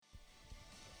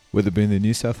Whether it be in the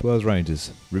New South Wales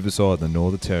Ranges, Riverside in the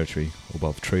Northern Territory, or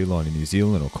above treeline in New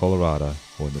Zealand or Colorado,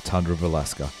 or in the tundra of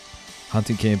Alaska,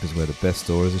 hunting camp is where the best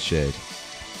stories are shared.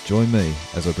 Join me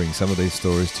as I bring some of these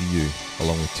stories to you,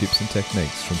 along with tips and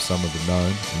techniques from some of the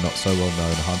known and not so well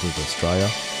known hunters of Australia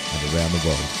and around the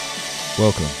world.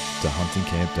 Welcome to Hunting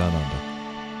Camp Down Under.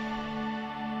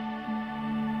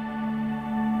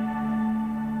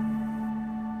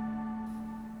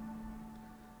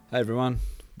 Hey everyone,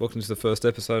 welcome to the first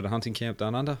episode of Hunting Camp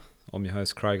Down Under. I'm your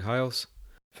host Craig Hales.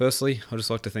 Firstly, I'd just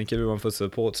like to thank everyone for the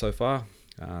support so far.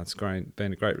 It's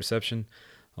been a great reception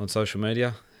on social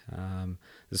media.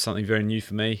 This is something very new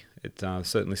for me. It's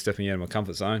certainly stepping out of my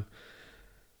comfort zone.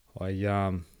 I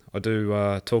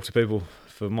do talk to people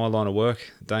for my line of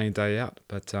work day in, day out,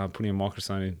 but putting a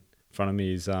microphone in front of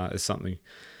me is something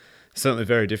certainly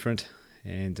very different.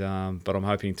 And but I'm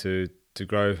hoping to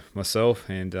grow myself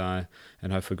and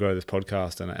hopefully grow this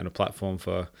podcast and a platform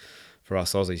for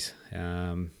us Aussies.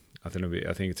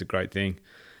 I think it's a great thing,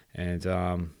 and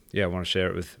I want to share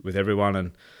it with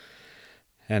everyone,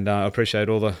 and I appreciate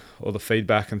all the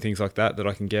feedback and things like that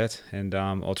I can get, and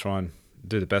I'll try and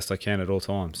do the best I can at all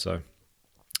times. So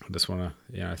I just want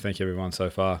to thank everyone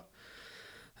so far.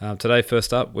 Today,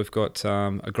 first up, we've got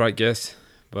a great guest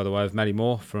by the way of Matty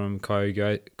from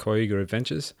Kayuga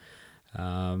Adventures.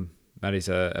 Matty's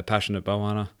a passionate bow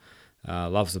hunter,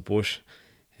 loves the bush,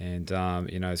 and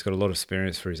he's got a lot of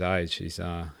experience for his age. He's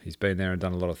been there and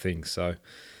done a lot of things. So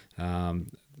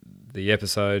the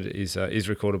episode is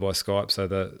recorded by Skype, so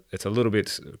that it's a little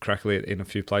bit crackly in a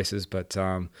few places, but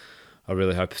I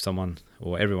really hope someone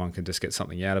or everyone can just get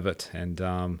something out of it, and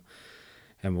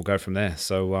we'll go from there.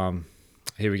 So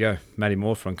here we go, Matty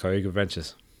from Kayuga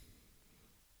Adventures.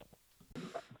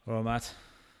 All right, Matt.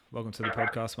 Welcome to the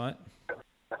podcast, mate.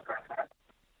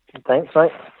 Thanks,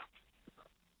 mate.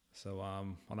 So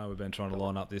I know we've been trying to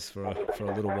line up this for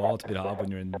a little while. It's a bit hard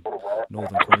when you're in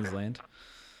northern Queensland.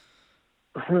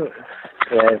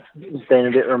 Yeah, it's been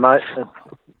a bit remote.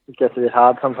 It gets a bit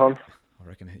hard sometimes. I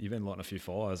reckon you've been lighting a few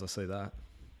fires. I see that.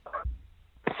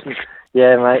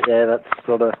 Yeah, mate. Yeah, that's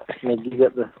sort of you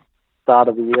get the start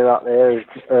of the year up there is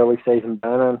early season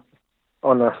burning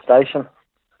on the station.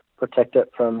 Protect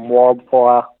it from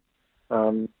wildfire.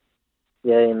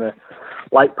 In the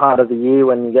late part of the year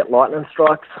when you get lightning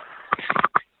strikes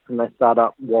and they start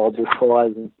up wild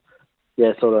bushfires and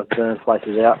sort of burn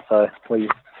places out. So we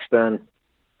burn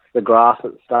the grass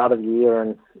at the start of the year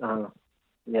and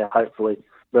hopefully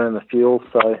burn the fuel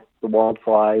so the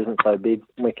wildfire isn't so big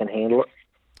and we can handle it.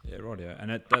 Yeah, right. Yeah,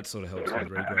 and that sort of helps with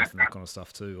regrowth and that kind of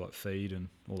stuff too, like feed and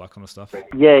all that kind of stuff.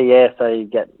 Yeah. So you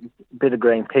get a bit of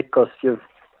green pick because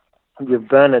you've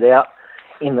burned it out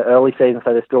in the early season,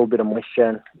 so there's still a bit of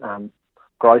moisture and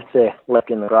growth there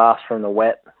left in the grass from the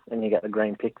wet, and you get the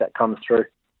green pick that comes through.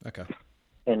 Okay.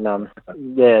 And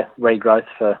regrowth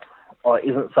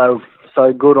isn't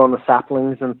so good on the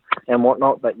saplings and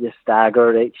whatnot, but you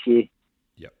stagger it each year.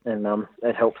 Yep. And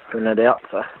it helps thin it out.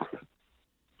 So.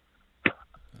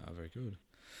 Very good.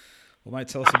 Well, mate,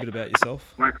 tell us a bit about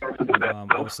yourself.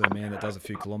 Obviously a man that does a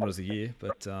few kilometres a year,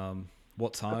 but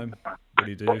what's home? What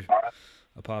do you do?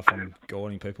 Apart from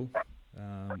guiding people,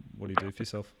 what do you do for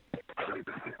yourself?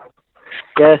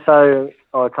 Yeah, so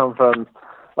I come from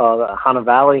the Hunter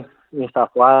Valley, New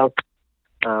South Wales.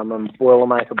 I'm a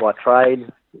boilermaker by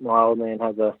trade. My old man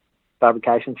has a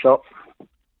fabrication shop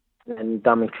and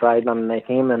done my trade underneath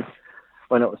him. And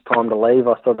when it was time to leave,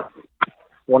 I sort of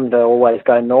wanted to always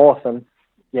go north and,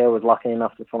 was lucky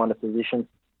enough to find a position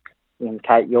in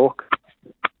Cape York.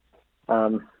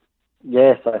 So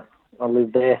I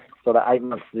live there sort of 8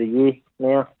 months of the year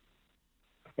now,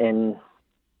 and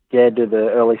do the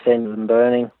early season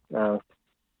burning,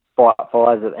 fight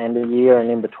fires at the end of the year, and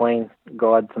in between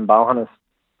guide some bow hunters.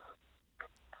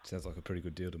 Sounds like a pretty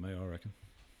good deal to me, I reckon.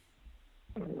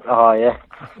 Oh yeah,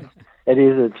 it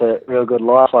is. It's a real good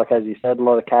life. Like as you said, a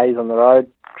lot of Ks on the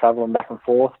road, travelling back and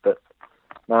forth, but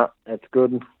it's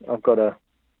good. I've got a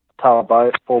tower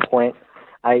boat, 4.8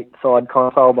 side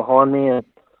console behind me, and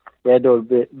do a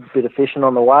bit of fishing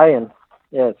on the way, and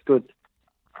it's good.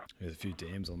 There's a few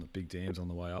big dams on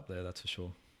the way up there, that's for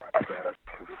sure.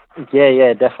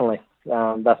 Yeah, definitely.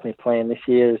 That's my plan this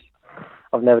year.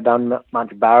 I've never done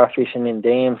much barra fishing in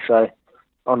dams, so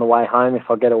on the way home,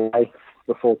 if I get away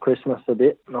before Christmas a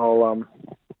bit, I'll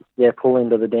pull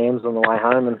into the dams on the way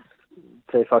home and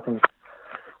see if I can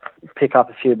pick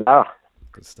up a few barra.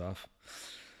 Good stuff.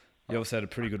 You also had a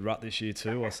pretty good rut this year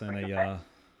too. I seen a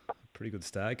pretty good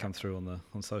stag come through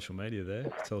on social media there.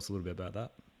 Tell us a little bit about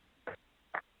that.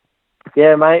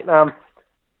 Yeah, mate.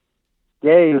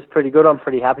 He was pretty good. I'm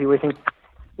pretty happy with him.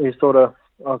 He was sort of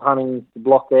I was hunting the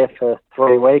block there for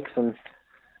 3 weeks and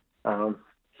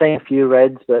seen a few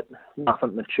reds, but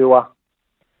nothing mature.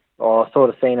 I sort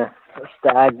of seen a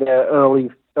stag there early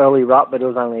rut, but it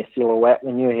was only a silhouette.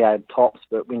 We knew he had tops,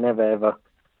 but we never ever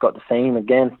got to see him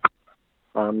again.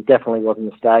 Definitely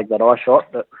wasn't a stag that I shot,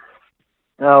 but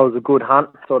it was a good hunt.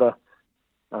 I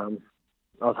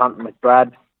was hunting with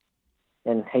Brad,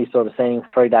 and he sort of seen him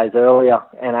 3 days earlier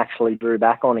and actually drew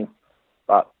back on him.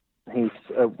 But it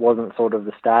wasn't sort of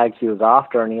the stag he was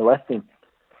after, and he left him.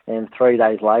 And 3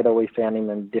 days later, we found him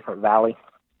in a different valley,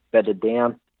 bedded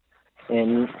down.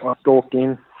 And I stalked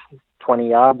in 20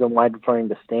 yards and waited for him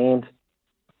to stand.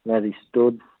 And as he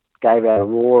stood, gave out a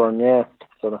roar and,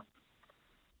 sort of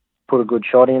put a good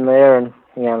shot in there, and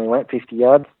he only went 50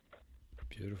 yards.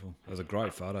 Beautiful. It was a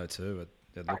great photo too.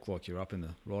 It looked like you're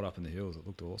right up in the hills. It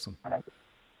looked awesome.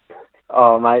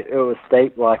 Oh, mate, it was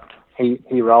steep. Like,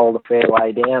 he rolled a fair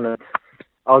way down, and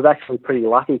I was actually pretty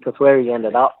lucky because where he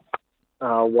ended up,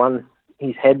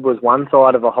 his head was one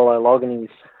side of a hollow log and his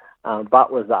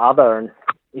butt was the other, and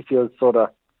if he was sort of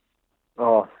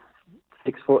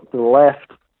 6 foot to the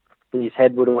left, his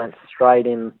head would have went straight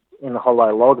in the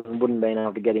hollow log and wouldn't have been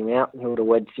able to get him out, and he would have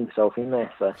wedged himself in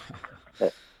there. So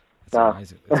it's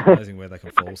amazing. It's amazing where they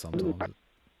can fall sometimes.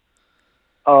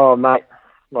 Oh, mate,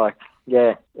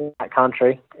 in that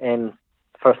country, and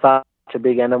for such a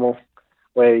big animal,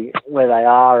 where they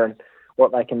are and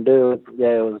what they can do, it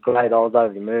was great. I was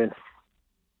over the moon.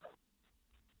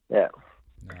 Yeah.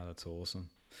 No, that's awesome.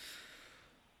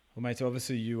 Well, mate,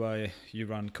 obviously you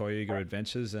run Kayuga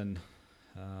Adventures and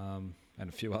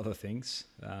a few other things.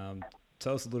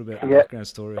 Tell us a little bit about the background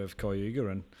story of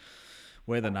Kayuga and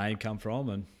where the name come from.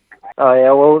 And oh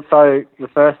yeah, well, so the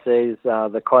first is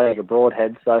the Kayuga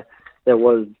Broadhead. So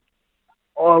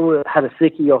I had a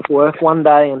sickie off work one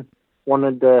day and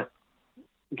wanted to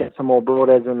get some more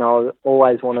broadheads, and I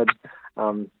always wanted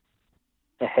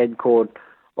a head called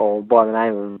by the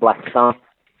name of Black Sun,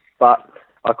 but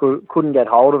I couldn't get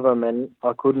hold of them, and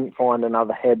I couldn't find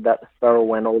another head that the ferrule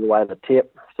went all the way to the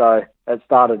tip. So it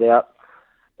started out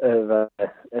of a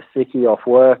sickie off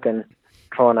work and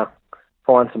trying to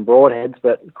find some broadheads,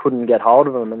 but couldn't get hold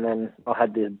of them. And then I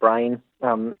had this brain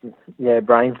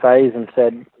phase and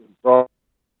said, right,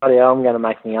 I'm going to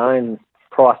make my own.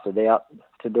 Priced it out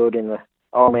to do it in the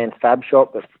old man's fab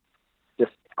shop, but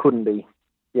just wouldn't be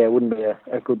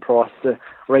a good price to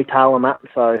retail them at.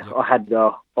 So I had to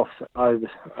go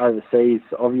overseas,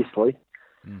 obviously.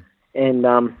 And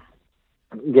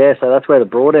so that's where the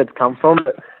broadheads come from.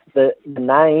 But the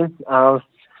name, I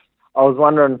was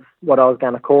wondering what I was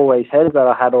going to call these heads that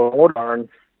I had on order, and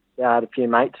I had a few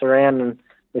mates around, and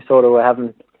we sort of were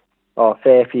having a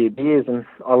fair few beers, and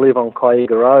I live on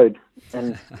Kayuga Road,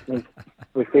 and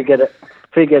we figured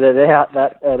it out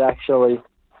that it actually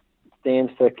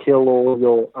stands for kill all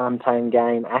your untamed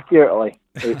game accurately,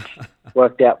 which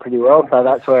worked out pretty well. So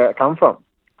that's where it come from.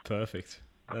 Perfect.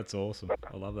 That's awesome.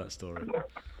 I love that story.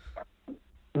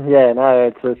 Yeah, no,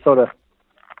 it's a sort of,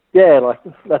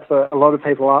 that's what a lot of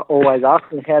people are always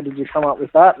asking, how did you come up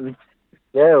with that? And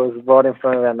it was right in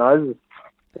front of our noses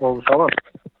all the time.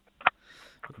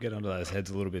 We'll get onto those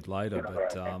heads a little bit later,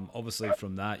 but obviously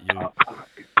from that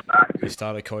you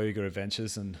started Kayuga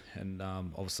Adventures, and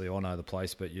obviously I know the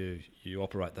place, but you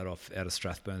operate that out of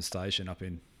Strathburn Station up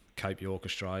in Cape York,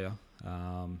 Australia,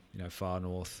 far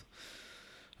north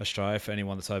Australia for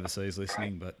anyone that's overseas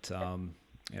listening, but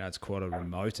it's quite a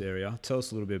remote area. Tell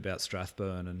us a little bit about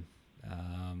Strathburn and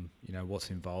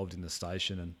what's involved in the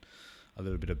station and a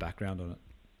little bit of background on it.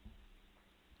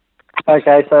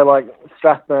 Okay, so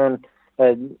Strathburn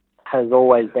has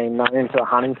always been known to the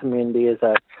hunting community as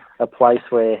a place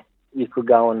where you could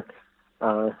go and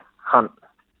hunt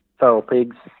feral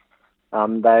pigs.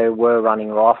 They were running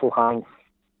rifle hunting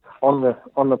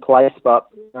on the place, but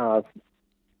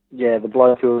the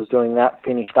bloke who was doing that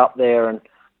finished up there, and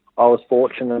I was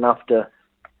fortunate enough to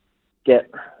get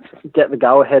the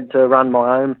go ahead to run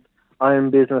my own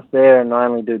business there, and I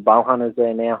only do bow hunters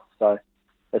there now, so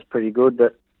that's pretty good.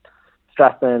 But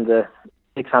Strathburn's a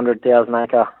 600,000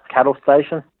 acre cattle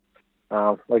station.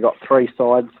 We got 3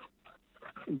 sides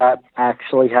that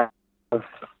actually have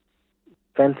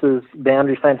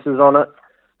boundary fences on it.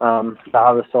 The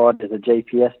other side is a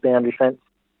GPS boundary fence,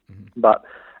 but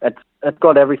it's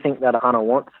got everything that a hunter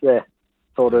wants there.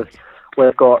 Sort of,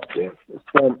 we've got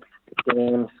swamps,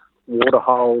 dams, water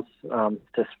holes,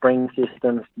 to spring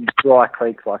systems, dry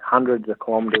creeks, like hundreds of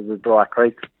kilometres of dry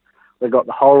creeks. We've got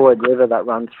the Holroyd River that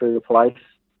runs through the place.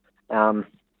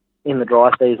 In the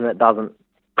dry season, it doesn't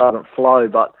flow,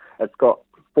 but it's got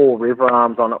 4 river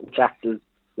arms on it, which act as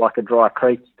like a dry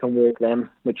creek, you can walk them,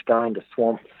 which go into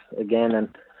swamps again,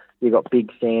 and you've got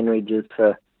big sand ridges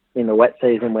for in the wet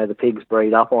season where the pigs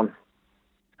breed up on.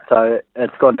 So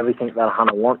it's got everything that a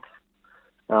hunter wants.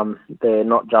 They're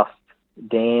not just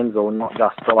dams or not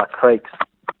just dry creeks.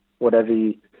 Whatever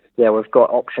we've got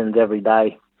options every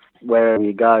day wherever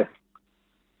you go.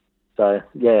 So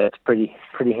yeah, it's pretty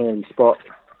handy spot.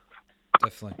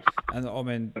 Definitely. And I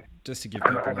mean, just to give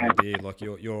people an idea, like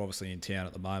you're obviously in town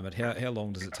at the moment. How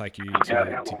long does it take you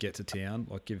to get to town?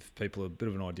 Like, give people a bit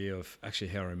of an idea of actually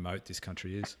how remote this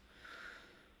country is.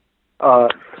 So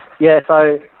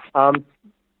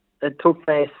it took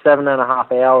me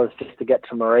 7.5 hours just to get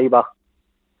to Mariba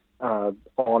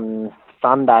on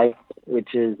Sunday,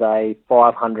 which is a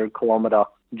 500-kilometre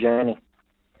journey.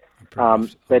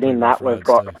 But in that we've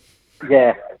got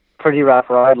pretty rough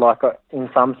road. Like in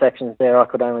some sections there, I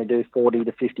could only do 40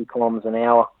 to 50 kilometres an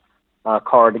hour.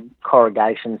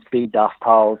 Corrugations, big dust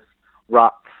holes,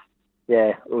 ruts.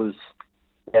 Yeah, it was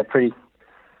pretty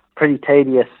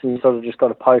tedious. You sort of just got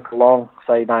to poke along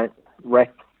so you don't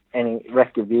wreck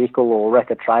your vehicle or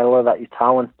wreck a trailer that you're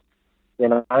towing. You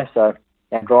know, so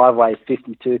our driveway is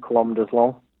 52 kilometres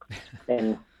long,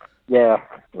 and yeah,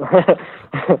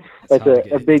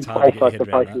 it's a big place, I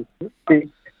suppose.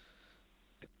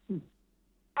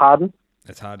 Pardon?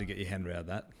 It's hard to get your hand around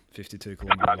that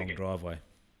 52-kilometre long driveway.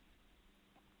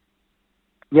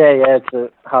 Yeah,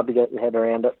 it's hard to get your head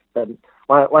around it. But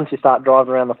once you start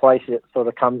driving around the place, it sort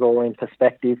of comes all in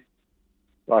perspective.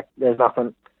 Like, there's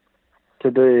nothing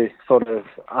to do sort of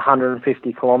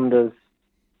 150 kilometres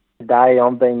a day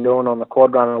I've been doing on the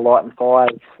quad running light and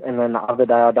fires, and then the other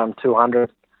day I've done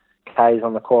 200 Ks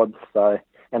on the quad, so,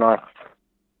 and I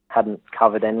hadn't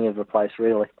covered any of the place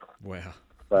really. Wow.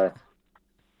 So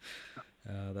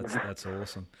that's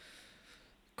awesome.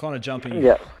 Kind of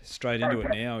jumping straight into it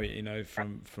now, you know,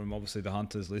 from obviously the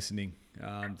hunters listening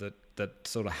that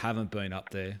sort of haven't been up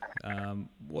there.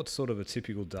 What sort of a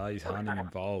typical day's hunting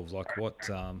involves? Like what,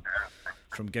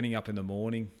 from getting up in the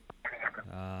morning,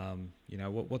 you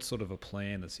know, what sort of a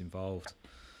plan that's involved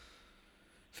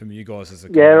from you guys as a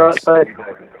guys?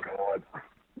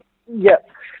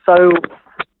 So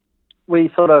we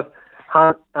sort of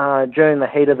hunt during the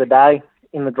heat of the day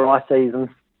in the dry season.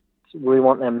 We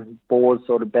want them boars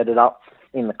sort of bedded up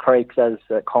in the creeks as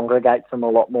it congregates them a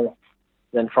lot more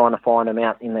than trying to find them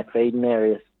out in their feeding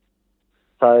areas.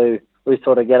 So we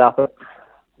sort of get up at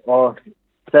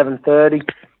 7:30,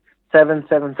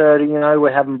 you know,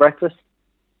 we're having breakfast,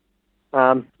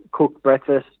 cook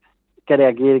breakfast, get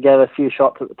our gear together, a few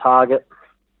shots at the target,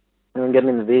 and then get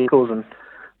in the vehicles and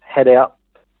head out.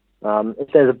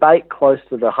 If there's a bait close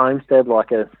to the homestead,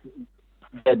 like a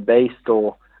dead beast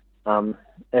or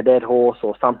a dead horse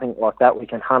or something like that we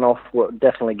can hunt off, we'll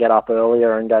definitely get up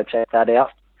earlier and go check that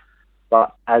out.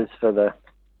 But as for the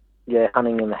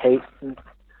hunting in the heat,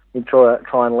 we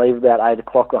try and leave about 8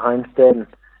 o'clock the homestead, and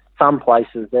some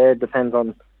places there, depends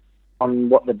on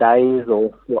what the day is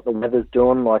or what the weather's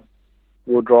doing. Like,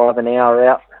 we'll drive an hour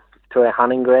out to our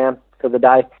hunting ground for the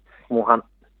day and we'll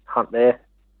hunt there.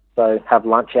 So have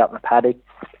lunch out in the paddock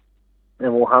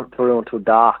and we'll hunt through until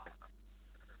dark.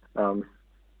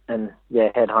 And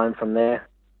head home from there.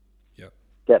 Yep.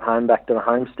 Get home back to the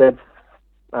homestead.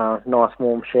 Nice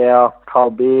warm shower,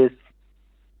 cold beers,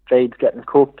 feeds getting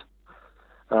cooked.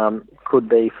 Could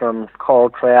be from coral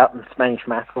trout and Spanish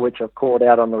mackerel, which I've caught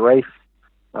out on the reef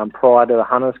prior to the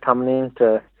hunters coming in,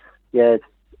 to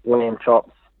lamb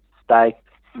chops, steak,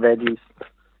 veggies,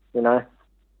 you know,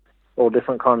 all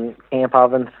different kind of camp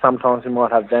ovens. Sometimes we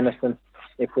might have venison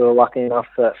if we were lucky enough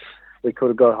that we could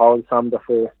have got hold of some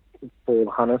before the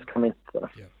hunters come in. So,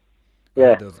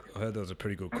 I heard there was a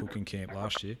pretty good cooking camp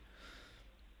last year.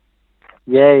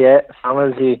 Yeah.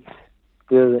 Summers, he's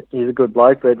a good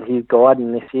bloke, but he's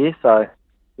guiding this year, so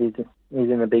he's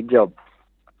in a big job.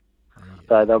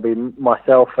 So there'll be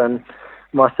myself and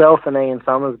Ian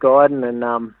Summers guiding,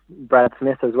 and Brad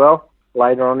Smith as well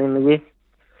later on in the year.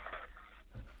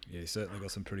 Yeah, you certainly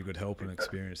got some pretty good help and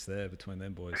experience there between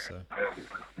them boys. So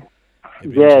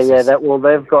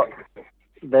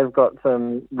they've got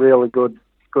some really good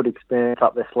experience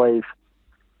up their sleeve.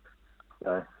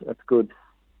 So that's good.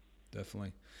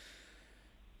 Definitely.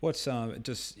 What's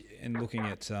just in looking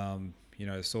at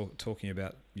talking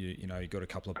about you got a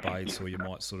couple of baits, or you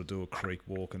might sort of do a creek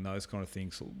walk and those kind of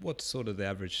things. What's sort of the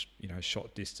average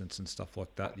shot distance and stuff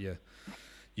like that you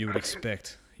would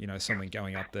expect? Someone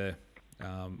going up there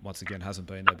once again hasn't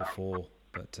been there before,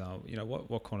 but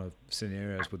what kind of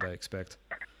scenarios would they expect?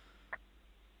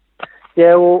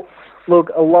 Yeah, well, look,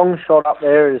 a long shot up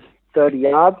there is 30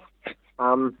 yards.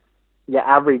 Your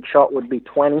average shot would be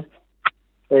 20.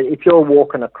 if you're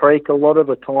walking a creek, a lot of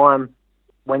the time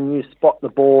when you spot the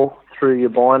ball through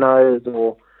your binos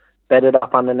or bedded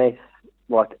up underneath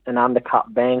like an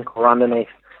undercut bank or underneath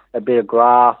a bit of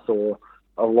grass or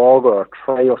a log or a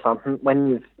tree or something,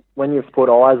 when you've put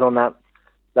eyes on that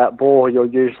ball, you're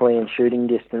usually in shooting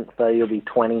distance, so you'll be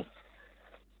 20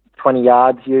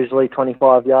 yards, usually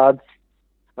 25 yards.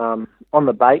 On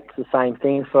the bait, it's the same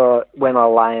thing. For when I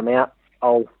lay them out,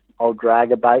 I'll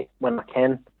drag a bait when I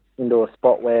can into a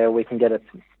spot where we can get a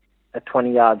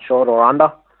 20-yard shot or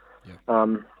under. Yep.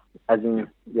 As in,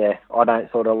 I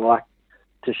don't sort of like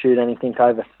to shoot anything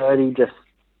over 30.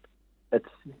 It's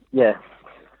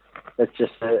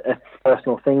just a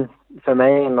personal thing for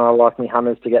me, and I like my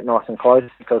hunters to get nice and close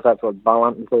because that's what bow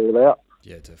hunting's all about.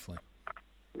 Yeah, definitely.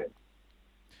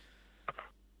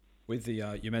 With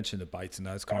the you mentioned the baits and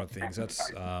those kind of things.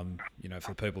 That's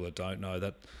for people that don't know,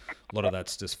 that a lot of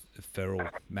that's just feral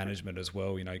management as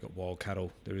well. You got wild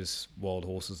cattle, there is wild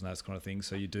horses and those kind of things.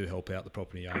 So you do help out the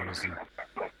property owners and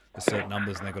there's certain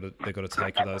numbers, and they've got to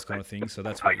take those kind of things. So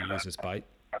that's what you use as bait.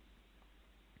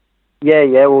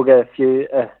 Yeah, we'll get a few,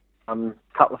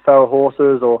 couple of feral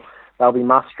horses, or they'll be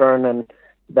mustering, and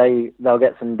they'll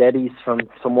get some deadies from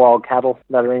some wild cattle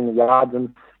that are in the yards,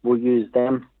 and we'll use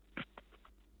them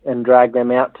and drag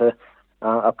them out to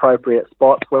appropriate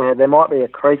spots where there might be a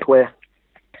creek where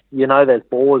there's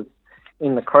boars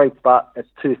in the creek, but it's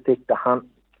too thick to hunt.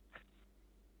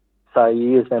 So you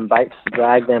use them baits to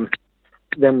drag them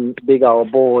big old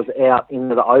boars out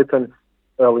into the open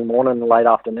early morning and late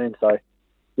afternoon. So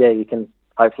you can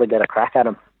hopefully get a crack at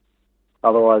them.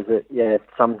 Otherwise,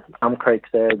 some creeks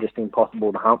there are just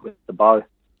impossible to hunt with the bow.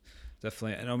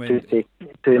 Definitely, and I mean, too thick,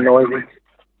 too noisy.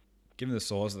 Given the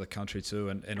size of the country too,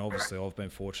 and obviously I've been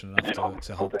fortunate enough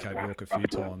to hunt Cape York a few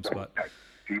times, but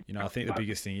I think the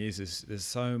biggest thing is there's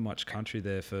so much country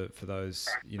there for those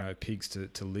pigs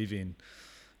to live in.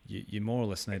 You more or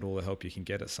less need all the help you can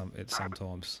get at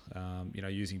sometimes.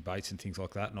 Using baits and things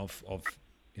like that, and I've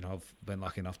been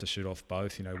lucky enough to shoot off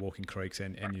both, walking creeks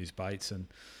and use baits, and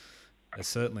it's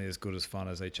certainly as good as fun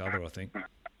as each other, I think.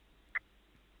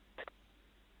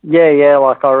 Yeah,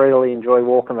 like I really enjoy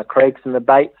walking the creeks, and the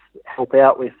baits help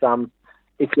out with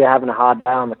if you're having a hard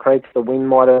day on the creeks, the wind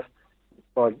might have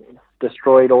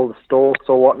destroyed all the stalks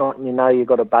or whatnot, and you've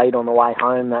got a bait on the way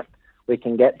home that we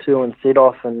can get to and sit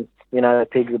off, and the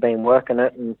pigs have been working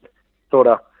it, and sort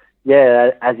of,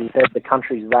 as you said, the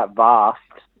country's that vast.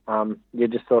 You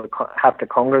just sort of have to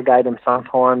congregate them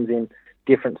sometimes in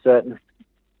different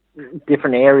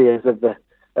areas of the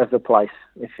place,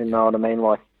 if you know what I mean.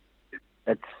 Like,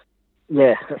 it's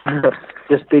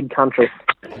just big country.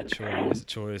 It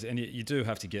sure is. And you do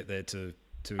have to get there to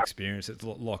experience it. It's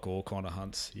like all kind of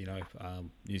hunts, New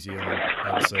Zealand,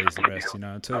 overseas, the rest.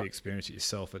 Until you experience it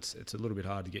yourself, it's a little bit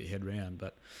hard to get your head around.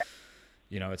 But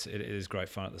it is great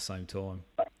fun at the same time.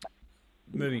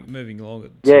 Moving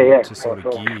along to sort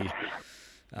of gear.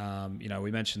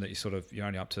 We mentioned that you're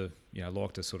only up to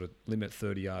like to sort of limit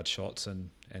 30-yard shots, and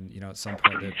at some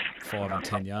point they're 5 and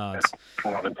 10 yards.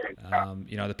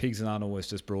 The pigs aren't always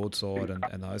just broadside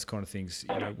and those kind of things.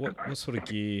 What sort of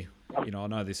gear? I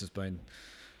know this has been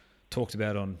talked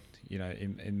about on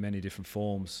in many different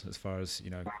forms as far as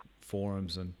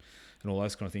forums and all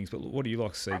those kind of things. But what do you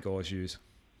like to see guys use?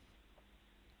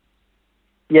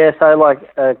 Yeah, so like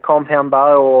a compound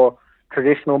bow or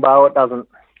traditional bow, it doesn't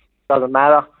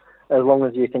matter as long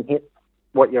as you can hit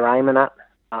what you're aiming at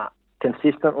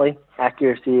consistently.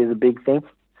 Accuracy is a big thing.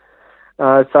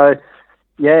 Like I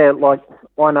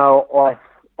know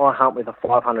I hunt with a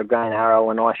 500 grain arrow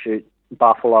and I shoot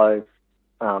buffalo,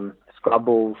 scrub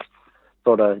bulls,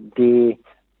 sort of deer,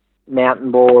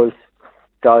 mountain boars,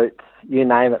 goats, you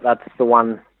name it. That's the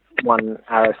one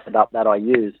arrow setup that I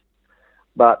use.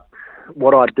 But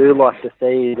what I do like to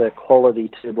see is a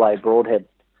quality two-blade broadhead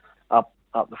up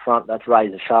the front that's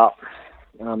razor sharp.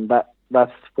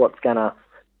 That's what's going to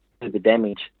do the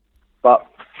damage. But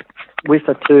with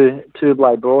a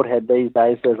two-blade broadhead these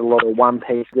days, there's a lot of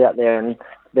one-pieces out there, and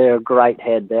they're a great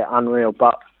head. They're unreal.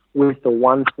 But with the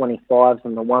 125s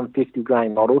and the 150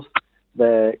 grain models,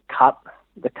 the cut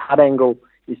angle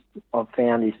I've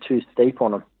found is too steep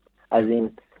on them. As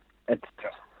in, it's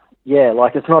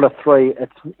not a 3.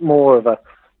 It's more of a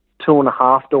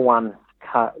 2.5 to 1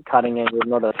 cutting angle,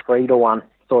 not a 3 to 1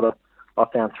 sort of. I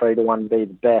found 3 to 1 be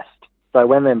the best. So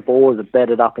when them boars are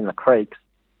bedded up in the creeks,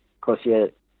 because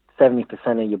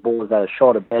 70% of your boars that are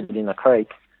shot are bedded in the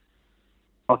creek,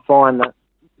 I find that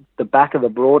the back of the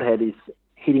broadhead is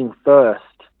hitting first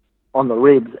on the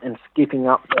ribs and skipping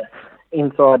up the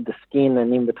inside the skin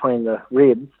and in between the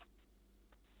ribs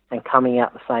and coming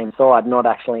out the same side, not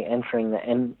actually entering the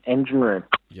engine room.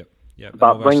 Yeah, and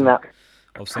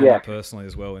But I've seen that personally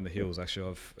as well in the hills.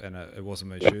 Actually, it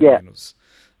wasn't me shooting. Yeah.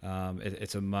 And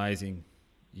it's amazing,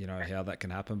 how that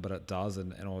can happen, but it does.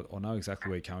 And I know exactly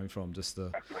where you're coming from. Just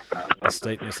the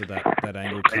steepness of that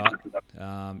angle cut,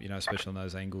 especially on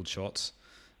those angled shots.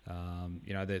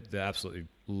 They're absolutely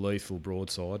lethal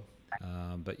broadside.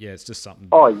 But yeah, it's just something.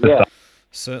 Oh yeah.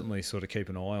 Certainly, sort of keep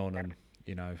an eye on, and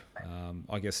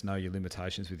I guess know your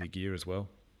limitations with your gear as well.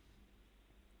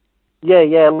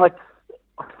 Yeah. Like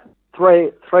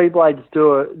three blades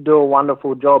do a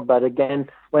wonderful job, but again,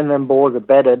 when them bores are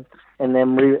bedded and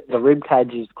then the rib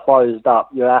cage is closed up,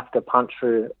 you have to punch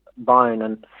through bone.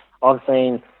 And I've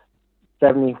seen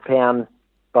 70-pound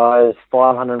bows,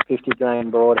 550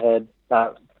 grain broadhead,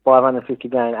 550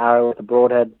 grain arrow with a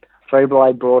broadhead,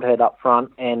 3-blade broadhead up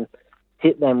front, and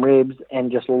hit them ribs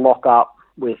and just lock up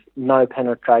with no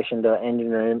penetration to the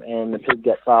engine room, and the pig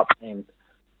gets up and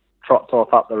trots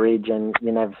off up the ridge, and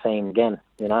you never see him again.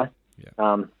 Yeah.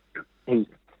 He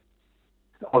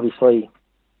obviously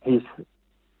he's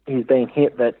been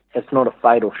hit, but it's not a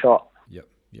fatal shot. Yep.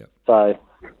 So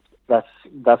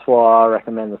that's why I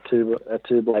recommend a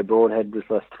 2-blade broadhead with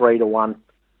a 3-to-1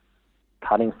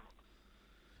 cutting.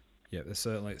 Yeah, it's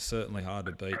certainly hard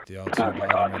to beat the old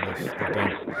 2-blade. I mean, they've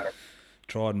been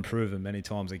tried and proven many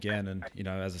times again, and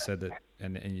as I said that,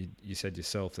 and you said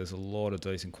yourself, there's a lot of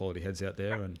decent quality heads out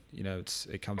there, and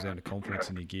it comes down to confidence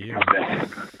in your gear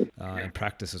and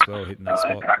practice as well, hitting that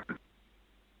spot.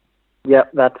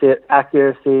 Yep, that's it.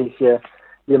 Accuracy is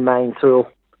your main tool.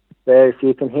 There, if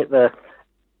you can hit the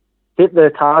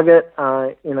target,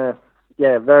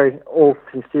 very all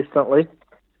consistently,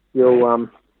 you'll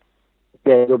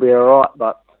be all right.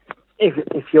 But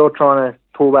if you're trying to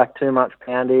pull back too much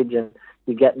poundage and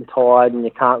you're getting tired and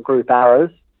you can't group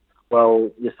arrows,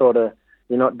 well, you're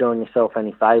not doing yourself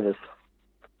any favours.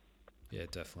 Yeah,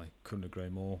 definitely. Couldn't agree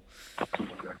more.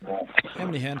 How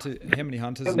many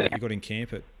hunters that you got in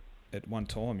camp at one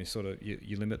time?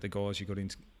 You limit the guys you got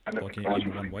in like in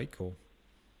 1 week, or?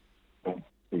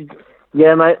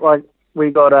 Yeah, mate. Like we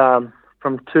got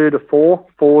from 2 to 4.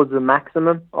 4 is the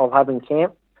maximum I'll have in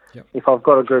camp. Yep. If I've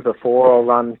got a group of 4, I'll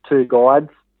run 2 guides.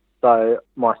 So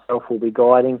myself will be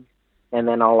guiding, and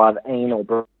then I'll have Ian or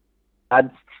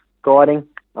Brad guiding.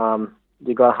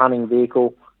 You got a hunting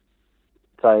vehicle,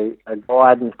 so a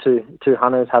guide and two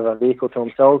hunters have a vehicle to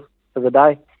themselves for the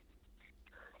day.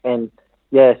 And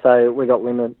yeah, so we got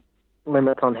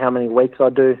limits on how many weeks I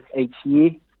do each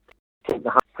year. Keep the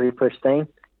hunt pretty pristine,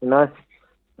 Yep.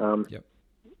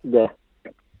 Yeah.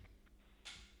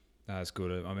 That's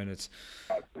good. I mean, it's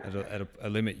at a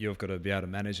limit. You've got to be able to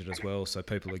manage it as well, so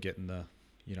people are getting the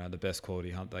best quality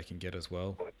hunt they can get as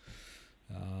well.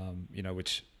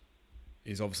 Which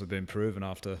is obviously been proven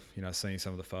after seeing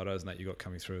some of the photos and that you got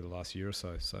coming through the last year or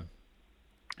so. So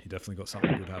you definitely got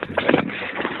something good happening.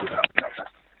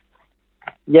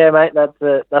 Yeah, mate.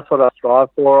 That's what I strive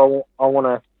for. I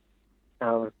want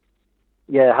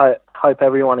to, hope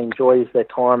everyone enjoys their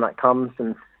time that comes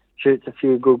and shoots a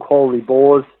few good quality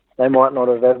boars. They might not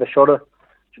have ever shot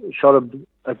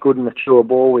a good mature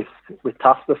boar with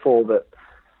tusk before, but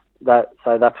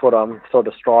that's what I'm sort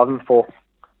of striving for,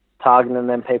 targeting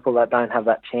them people that don't have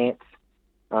that chance.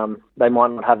 They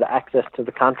might not have the access to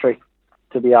the country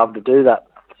to be able to do that.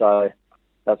 So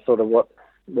that's sort of what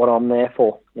I'm there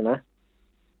for, No,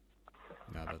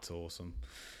 that's awesome.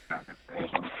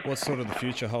 What's sort of the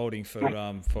future holding for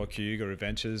Kayuga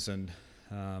Adventures, and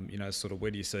sort of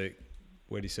where do you see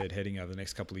it heading over the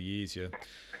next couple of years? You're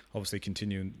obviously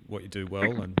continuing what you do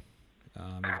well, and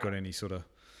you've got any sort of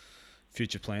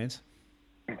future plans?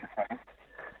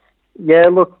 Yeah,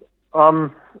 look,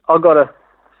 I've got a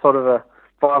sort of a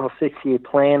 5 or 6 year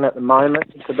plan at the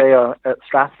moment to be at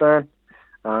Strathburn.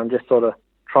 Just sort of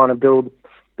trying to build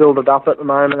it up at the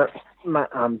moment,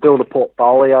 build a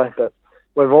portfolio. But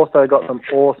we've also got some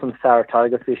awesome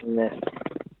Saratoga fishing there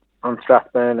on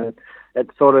Strathburn, and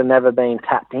it's sort of never been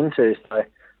tapped into. So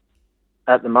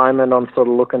at the moment, I'm sort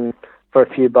of looking for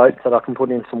a few boats that I can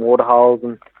put in some water holes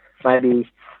and maybe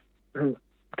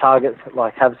targets,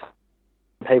 like have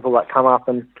people that come up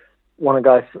and want to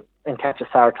go and catch a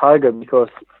Saratoga, because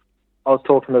I was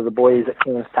talking to the boys at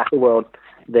King's Tackle World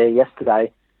there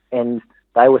yesterday, and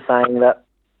they were saying that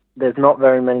there's not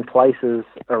very many places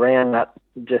around that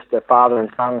just a father and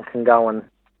son can go and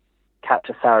catch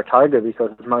a Saratoga,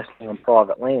 because it's mostly on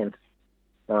private land.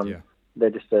 They're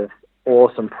just an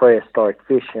awesome prehistoric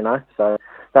fish, So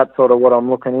that's sort of what I'm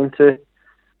looking into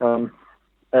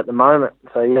at the moment.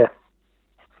 So yeah.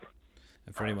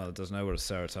 for anyone that doesn't know what a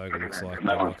Saratoga looks like,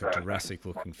 they're like a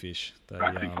Jurassic-looking fish. They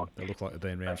look like they've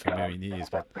been around for a million years,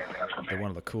 but they're one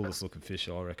of the coolest-looking fish,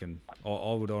 I reckon.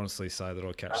 I would honestly say that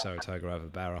I'd catch Saratoga over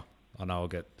Barra. I know I'll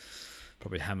get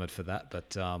probably hammered for that,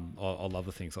 but I love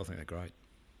the things. I think they're great.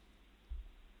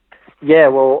 Yeah,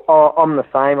 well, I'm the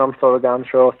same. I'm sort of going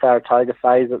through a Saratoga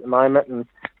phase at the moment, and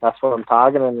that's what I'm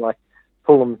targeting, like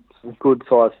pulling some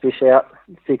good-sized fish out,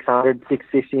 600,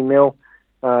 650 mil.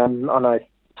 I know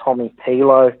Tommy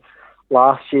Pilo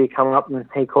last year come up and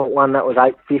he caught one that was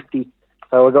 850.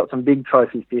 So we've got some big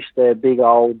trophy fish there, big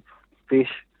old fish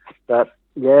that,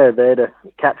 yeah, they're to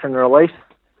catch and release.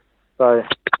 So,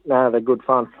 no, they're good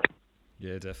fun.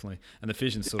 Yeah, definitely. And the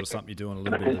fishing's sort of something you do on a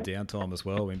little bit of the downtime as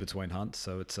well in between hunts.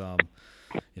 So it's,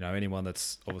 anyone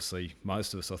that's obviously,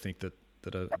 most of us, I think,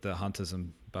 that are the hunters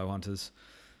and bow hunters,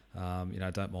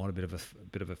 don't mind a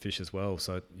bit of a fish as well.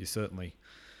 So you certainly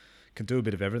can do a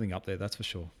bit of everything up there, that's for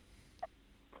sure.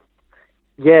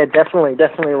 Yeah, definitely.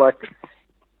 Like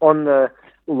on the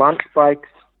lunch breaks,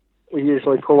 we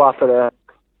usually pull up at a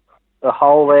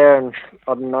hole there, and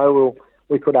I don't know,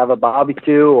 we could have a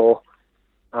barbecue, or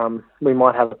we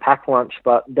might have a packed lunch.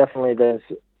 But definitely,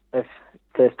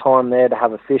 there's time there to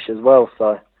have a fish as well.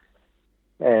 So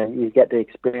you get to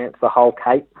experience the whole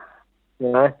Cape,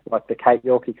 like the Cape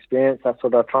York experience. That's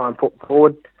what I try and put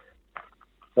forward.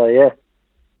 So yeah.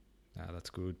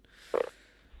 That's good.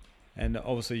 And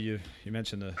obviously you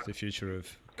mentioned the future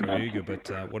of Kayuga,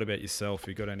 but what about yourself?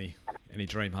 You got any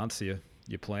dream hunts you're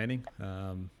planning?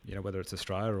 Whether it's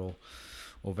Australia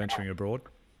or venturing abroad.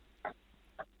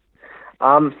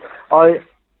 I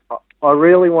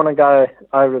really want to go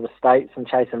over to the States and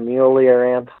chase a muley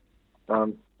around.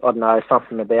 I don't know,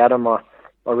 something about them. I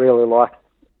really like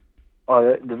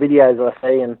the videos I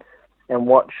see and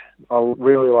watch. I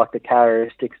really like the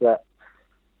characteristics that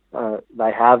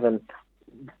they have, and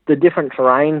the different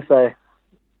terrains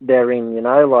they're in,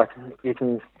 like you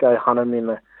can go hunt them in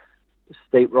the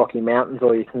steep Rocky Mountains,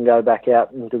 or you can go back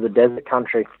out into the desert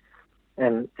country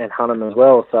and hunt them as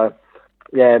well. So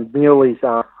yeah, muleys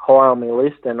are high on my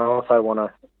list, and I also want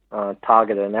to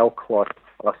target an elk, like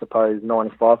I suppose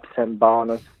 95%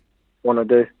 boners want to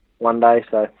do one day.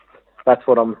 So that's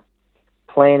what I'm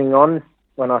planning on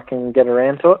when I can get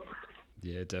around to it.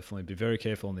 Yeah, definitely. Be very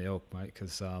careful on the elk, mate,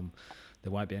 because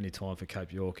there won't be any time for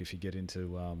Cape York if you get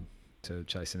into to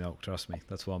chasing elk. Trust me.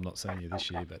 That's why I'm not saying you this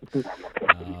year, but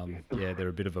they're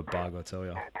a bit of a bug, I tell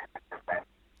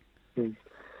you.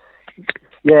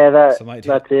 Yeah, that's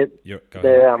it.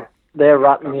 They're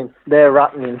rutting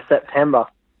in September,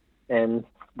 and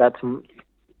that's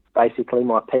basically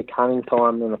my peak hunting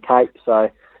time in the Cape. So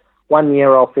 1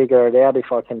 year I'll figure it out.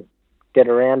 If I can get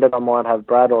around it, I might have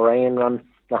Brad or Ian run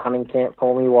the hunting camp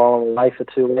for me while I'm away for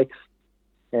 2 weeks,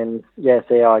 and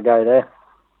see how I go there.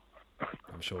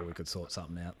 I'm sure we could sort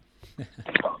something out.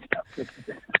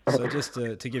 So just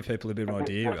to give people a bit of an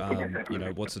idea,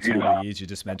 what's the time of the years? You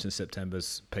just mentioned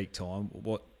September's peak time.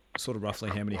 What sort of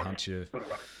roughly how many hunts you're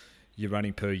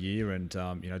running per year, and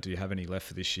do you have any left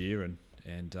for this year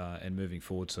and moving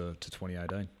forward to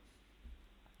 2018?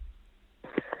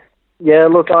 Yeah,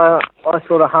 look, I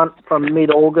sort of hunt from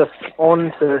mid-August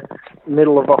on to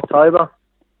middle of October.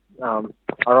 I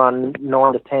run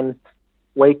 9 to 10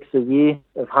 weeks a year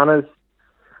of hunters,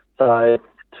 so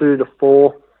 2 to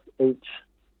 4 each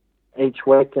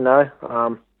week.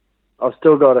 I've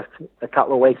still got a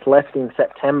couple of weeks left in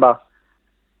September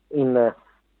in the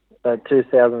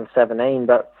 2017,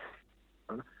 but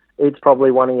it's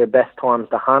probably one of your best times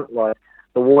to hunt. Like,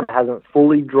 the water hasn't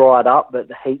fully dried up, but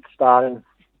the heat's starting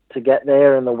to get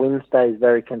there, and the wind stays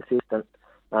very consistent.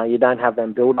 You don't have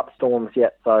them build-up storms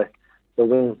yet, so the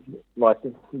wind's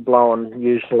blowing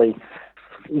usually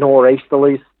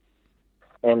nor'easterlies,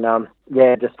 and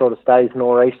it just sort of stays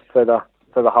nor'east for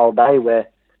the whole day, where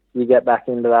you get back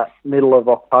into that middle of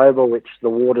October, which the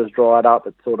water's dried up.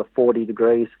 It's sort of 40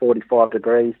 degrees, 45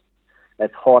 degrees.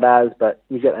 It's hot as, but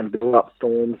you get them build-up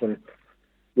storms, and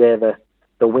the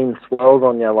wind swirls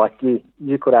on you. Like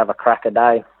you could have a crack a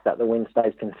day that the wind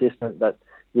stays consistent, but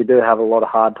you do have a lot of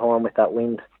hard time with that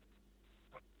wind.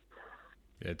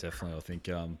 Yeah, definitely. I think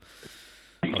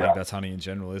that's hunting in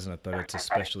general, isn't it? But it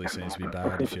especially seems to be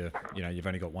bad if you've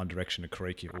only got one direction of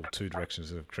creek or two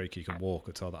directions of creek you can walk.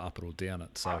 It's either up it or down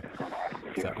it. So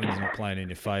if that wind's not playing in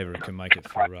your favour, it can make it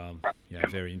for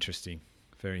very interesting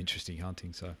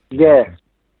hunting. So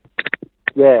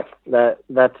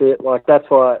that's it. Like, that's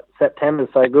why September's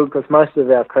so good, because most of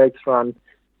our creeks run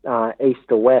east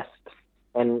to west,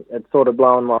 and it's sort of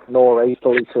blowing like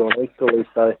nor'easterly to an easterly.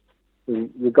 So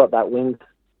you got that wind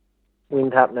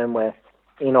happening where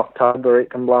in October it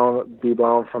can be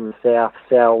blowing from the south,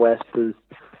 southwesters,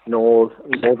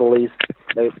 northerlies.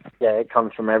 It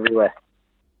comes from everywhere.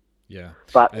 Yeah.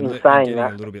 But And in saying getting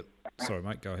that, a little bit. Sorry,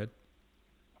 mate. Go ahead.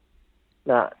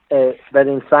 but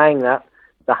in saying that,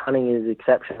 the hunting is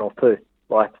exceptional too.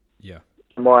 Like, Yeah.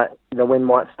 the wind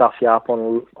might stuff you up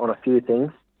on a few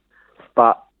things,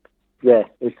 but yeah,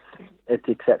 it's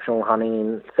exceptional hunting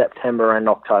in September and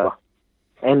October,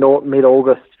 and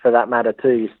mid-August for that matter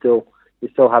too. You still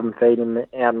have them feeding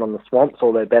out on the swamps,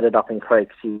 or they're bedded up in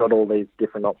creeks. You've got all these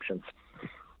different options.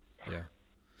 Yeah.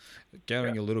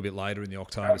 Going a little bit later in the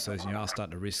October season, you are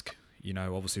starting to risk,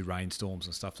 obviously rainstorms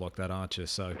and stuff like that, aren't you?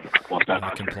 So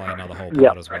that can play another whole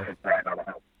part as well.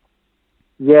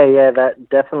 Yeah, that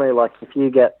definitely. Like if you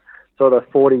get sort of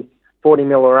 40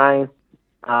 mil of rain,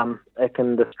 it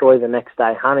can destroy the next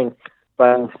day hunting.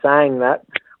 But in saying that,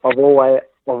 I've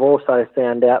also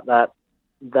found out that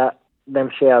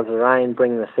them showers of rain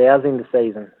bring the sows into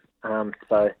season.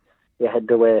 So you head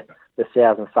to where the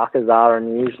sows and suckers are, and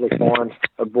you usually find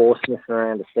a boar sniffing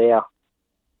around a sow.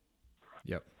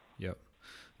 Yep.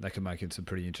 That can make it some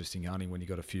pretty interesting hunting when you've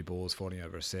got a few boars fighting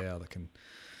over a sow. It can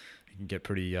get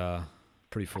pretty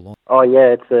full on. Oh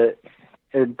yeah,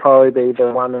 it'd probably be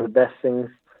one of the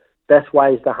best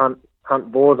ways to hunt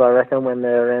boars, I reckon, when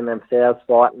they're around them sows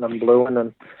fighting and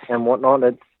blueing and whatnot.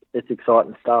 It's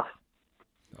exciting stuff.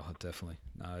 Oh, definitely.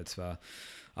 No, it's up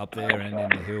there and in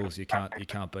the hills. You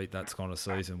can't beat that kind of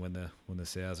season when the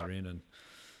sows are in, and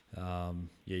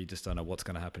you just don't know what's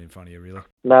going to happen in front of you, really.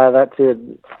 No, that's it.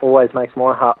 Always makes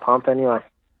my heart pump anyway.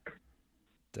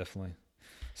 Definitely.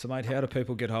 So, mate, how do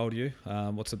people get hold of you?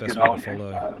 What's the best way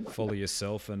to follow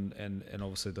yourself and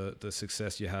obviously the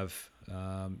success you have,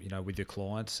 with your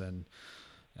clients, and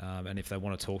if they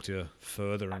want to talk to you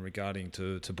further in regarding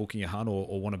to booking a hunt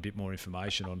or want a bit more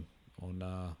information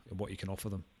on what you can offer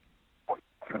them?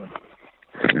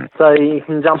 So you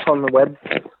can jump on the web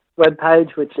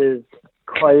page, which is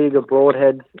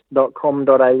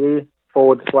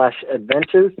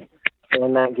kayugabroadhead.com.au/adventures,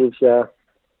 and that gives you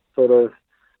sort of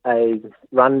a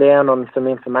rundown on some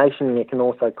information. You can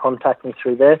also contact me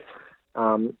through there.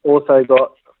 Also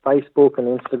got Facebook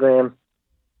and Instagram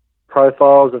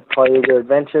profiles of Kayuga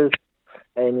Adventures,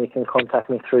 and you can contact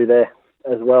me through there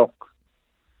as well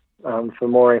for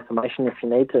more information if you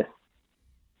need to.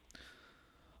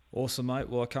 Awesome, mate.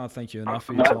 Well, I can't thank you enough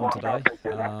for your time today.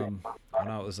 I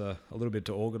know it was a little bit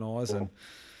to organise, and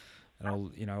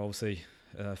obviously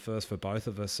first for both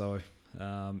of us. So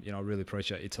I really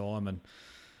appreciate your time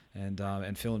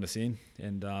and filling us in.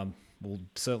 And we'll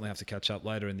certainly have to catch up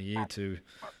later in the year to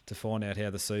find out how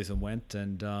the season went,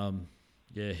 and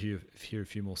hear a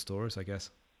few more stories, I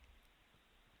guess.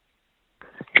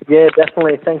 Yeah,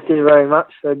 definitely. Thank you very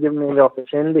much for giving me the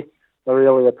opportunity. I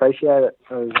really appreciate it.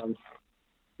 It was,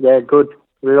 good,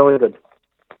 really good.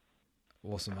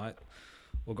 Awesome, mate.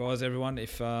 Well, guys, everyone,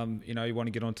 if you want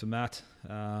to get on to Matt,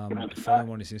 follow him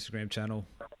on his Instagram channel,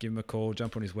 give him a call,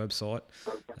 jump on his website.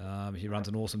 He runs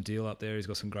an awesome deal up there. He's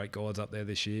got some great guides up there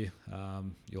this year.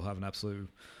 You'll have an absolute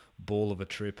ball of a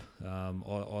trip.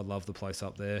 I love the place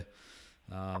up there.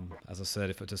 As I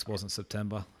said, if it just wasn't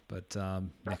September, but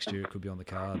next year it could be on the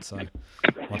card. So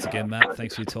once again, Matt,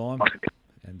 thanks for your time,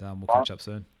 and we'll catch up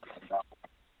soon.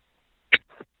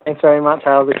 Thanks very much,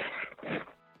 Halsey.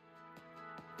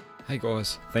 Hey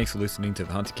guys, thanks for listening to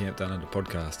the Hunting Camp Down Under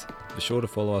podcast. Be sure to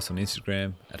follow us on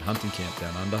Instagram at Hunting Camp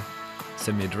Down Under.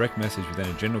 Send me a direct message with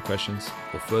any general questions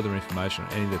or further information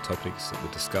on any of the topics that were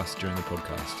discussed during the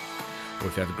podcast. Or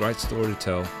if you have a great story to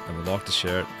tell and would like to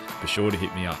share it, be sure to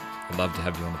hit me up. I'd love to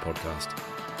have you on the podcast.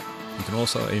 You can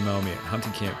also email me at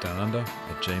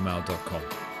huntingcampdownunder@gmail.com.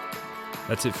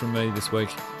 That's it from me this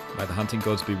week. May the hunting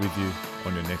gods be with you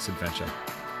on your next adventure.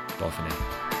 Bye for now.